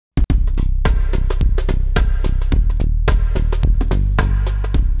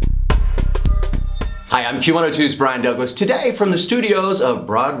Hi, I'm Q102's Brian Douglas. Today from the studios of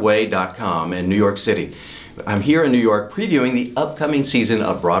Broadway.com in New York City. I'm here in New York previewing the upcoming season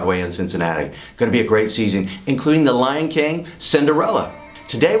of Broadway in Cincinnati. Going to be a great season, including The Lion King, Cinderella.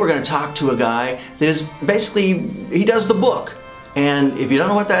 Today we're going to talk to a guy that is basically, he does the book. And if you don't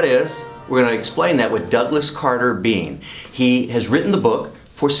know what that is, we're going to explain that with Douglas Carter Bean. He has written the book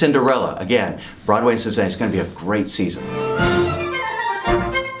for Cinderella. Again, Broadway in Cincinnati is going to be a great season.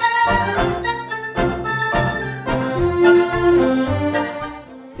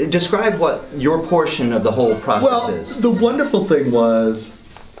 Describe what your portion of the whole process is. The wonderful thing was,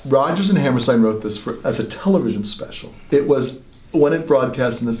 Rodgers and Hammerstein wrote this as a television special. It was, when it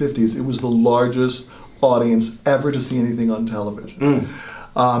broadcast in the 50s, it was the largest audience ever to see anything on television.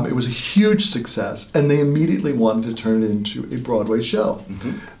 It was a huge success, and they immediately wanted to turn it into a Broadway show.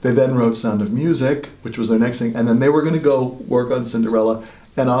 They then wrote Sound of Music, which was their next thing, and then they were going to go work on Cinderella,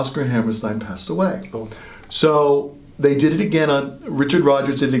 and Oscar and Hammerstein passed away. So they did it again Richard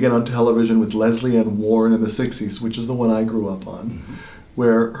Rodgers did it again on television with Leslie Ann Warren in the 60s, which is the one I grew up on,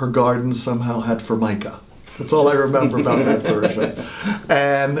 where her garden somehow had Formica. That's all I remember about that version.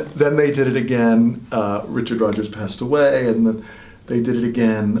 And then they did it again, Richard Rodgers passed away, and then they did it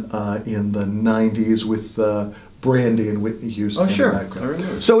again in the 90s with Brandy and Whitney Houston. Oh, sure. I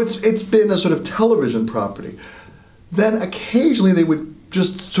remember. So it's been a sort of television property. Then occasionally they would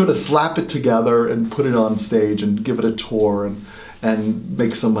just sort of slap it together and put it on stage and give it a tour and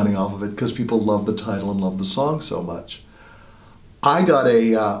make some money off of it because people love the title and love the song so much. I got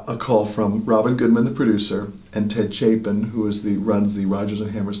a call from Robin Goodman, the producer, and Ted Chapin, who runs the Rodgers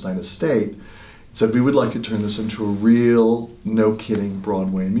and Hammerstein estate, said, we would like to turn this into a real, no-kidding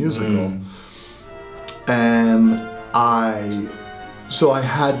Broadway musical. And so I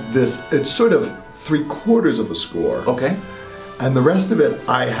had this, it's sort of 3/4 of a score. Okay. And the rest of it,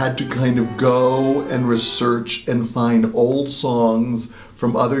 I had to kind of go and research and find old songs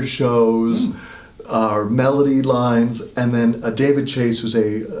from other shows, or melody lines, and then David Chase, who's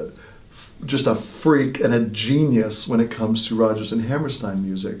just a freak and a genius when it comes to Rodgers and Hammerstein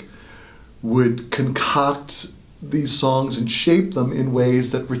music, would concoct these songs and shape them in ways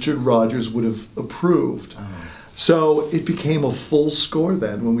that Richard Rodgers would have approved. So it became a full score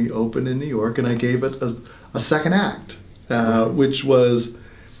then when we opened in New York, and I gave it a second act. Which was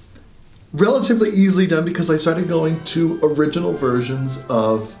relatively easily done because I started going to original versions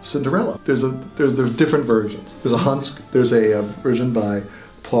of Cinderella. There's different versions. There's a version by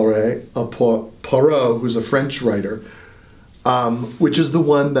Poirot, who's a French writer, which is the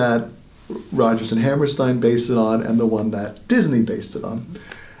one that Rodgers and Hammerstein based it on, and the one that Disney based it on.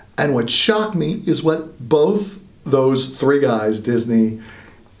 And what shocked me is what both those three guys, Disney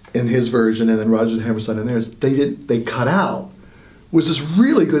in his version and then Rodgers and Hammerstein in theirs, they cut out was this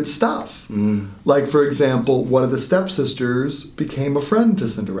really good stuff. Like, for example, one of the stepsisters became a friend to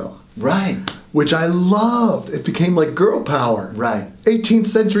Cinderella. Right. Which I loved. It became like girl power. Right. 18th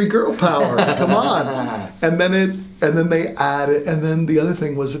century girl power. Come on. And then they added, and then the other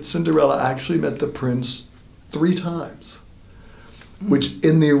thing was that Cinderella actually met the prince 3 times. Which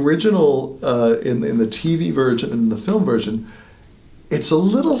in the original, in the TV version and in the film version, it's a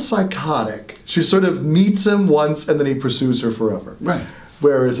little psychotic. She sort of meets him once and then he pursues her forever. Right.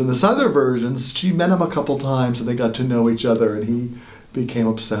 Whereas in this other versions, she met him a couple times and they got to know each other and he became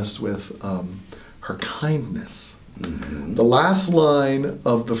obsessed with her kindness. The last line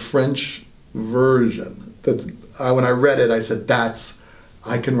of the French version, when I read it, I said,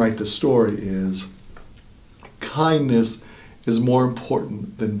 I can write this story, is kindness is more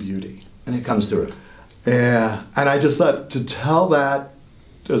important than beauty. And it comes through. Yeah, and I just thought to tell that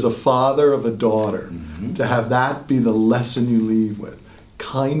as a father of a daughter, to have that be the lesson you leave with,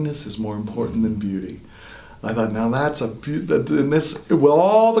 kindness is more important than beauty. I thought, now that's in this, with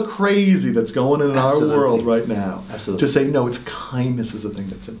all the crazy that's going on in our world right now, to say no, it's kindness is the thing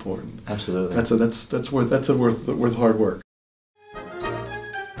that's important. Absolutely. That's worth hard work.